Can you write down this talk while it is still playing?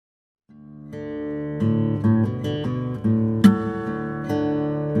Well,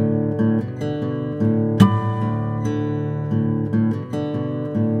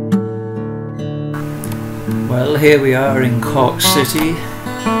 here we are in Cork City,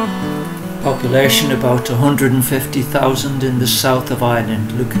 population about 150,000 in the south of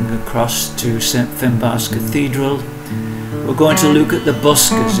Ireland, looking across to St Finbarr's Cathedral. We're going to look at the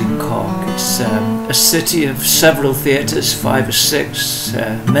Buskers in Cork. It's a city of several theatres, 5 or 6,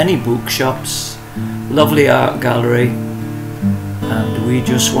 many bookshops, lovely art gallery, and we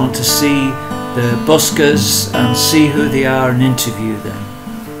just want to see the Buskers and see who they are and interview them.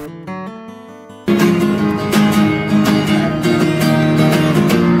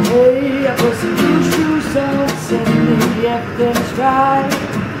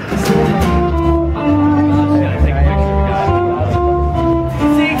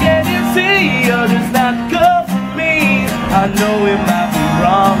 I know it might be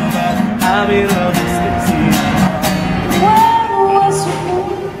wrong, but I'm in love with Stacey. When was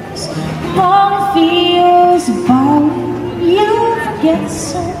all feels about you forget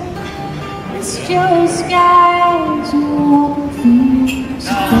so it's just skies and all feels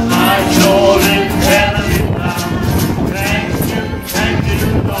I told it, thank you,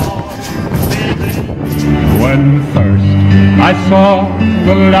 Lord. When first I saw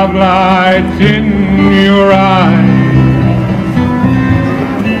the love light in your eyes,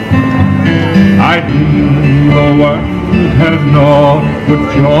 I knew the world had naught but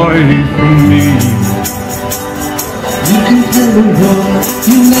joy from me. You can tell the world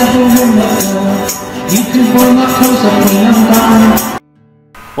you never remember. You can hold my close up when I'm gone.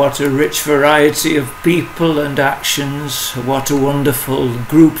 What a rich variety of people and actions. What a wonderful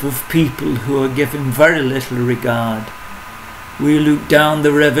group of people who are given very little regard. We look down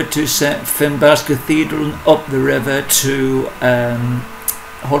the river to St Finbarr's Cathedral and up the river to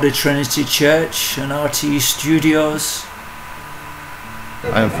Holy Trinity Church and RTE Studios.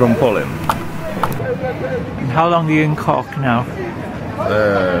 I am from Poland. And how long are you in Cork now?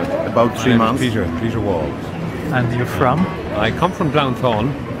 About 3 months. Peter Walls. And you're from? I come from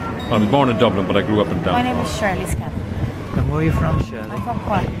Downtown. I was born in Dublin, but I grew up in Downtown. My name is Shirley Scott. And where are you from, Shirley? I'm from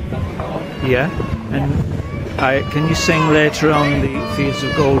Cork. Yeah? And can you sing later on the Fields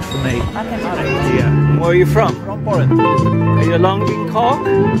of Gold for me? I can do it. Yeah. And where are you from? From Poland. Are you long in Cork?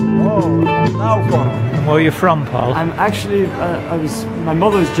 Oh, now Cork. And where are you from, Paul? I'm actually, my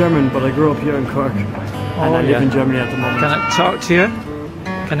mother is German, but I grew up here in Cork. And I live in Germany at the moment. Can I talk to you?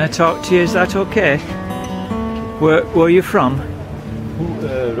 Can I talk to you? Is that okay? Where are you from?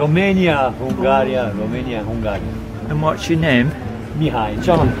 Romania, Hungary. And what's your name? Mihai.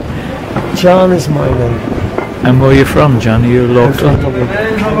 John. John is my name. And where are you from, John? Are you local? I'm from Dublin.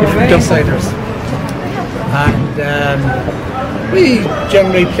 We're Baysiders. And we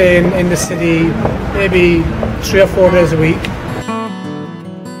generally play in the city maybe 3 or 4 days a week.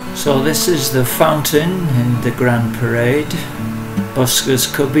 So this is the fountain in the Grand Parade. Buskers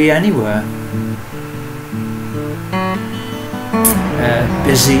could be anywhere.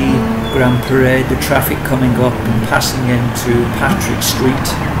 Busy Grand Parade, the traffic coming up and passing into Patrick Street.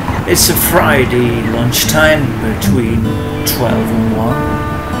 It's a Friday lunchtime between 12 and 1.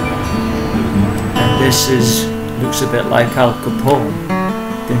 And this looks a bit like Al Capone,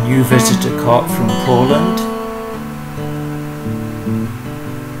 the new visitor Cork from Poland.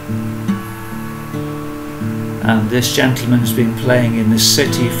 And this gentleman's been playing in the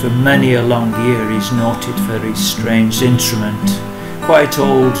city for many a long year. He's noted for his strange instrument. Quite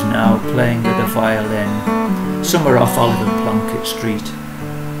old now, playing with a violin, somewhere off Oliver Plunkett Street.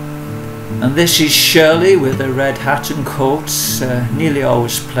 And this is Shirley with a red hat and coat, nearly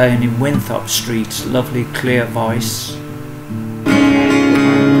always playing in Winthrop Street, lovely clear voice.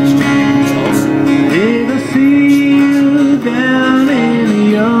 Did I see you down in a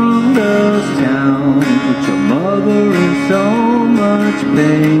young girl's town with your mother in so much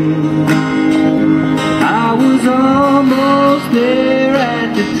pain? I was almost there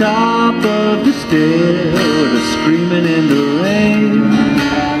at the top of the stair with her screaming in the rain.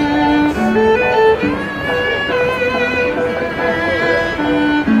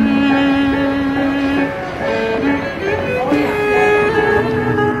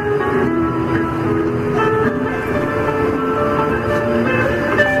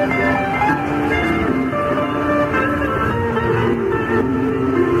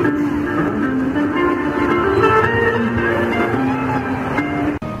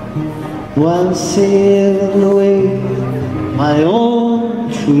 One sailing away, my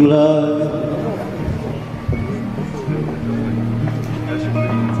own true love.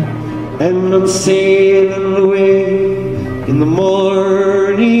 And I'm sailing away in the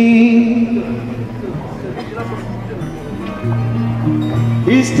morning.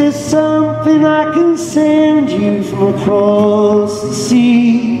 Is there something I can send you from across the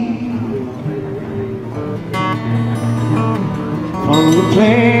sea? From the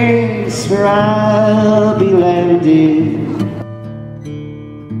place where I'll be landed,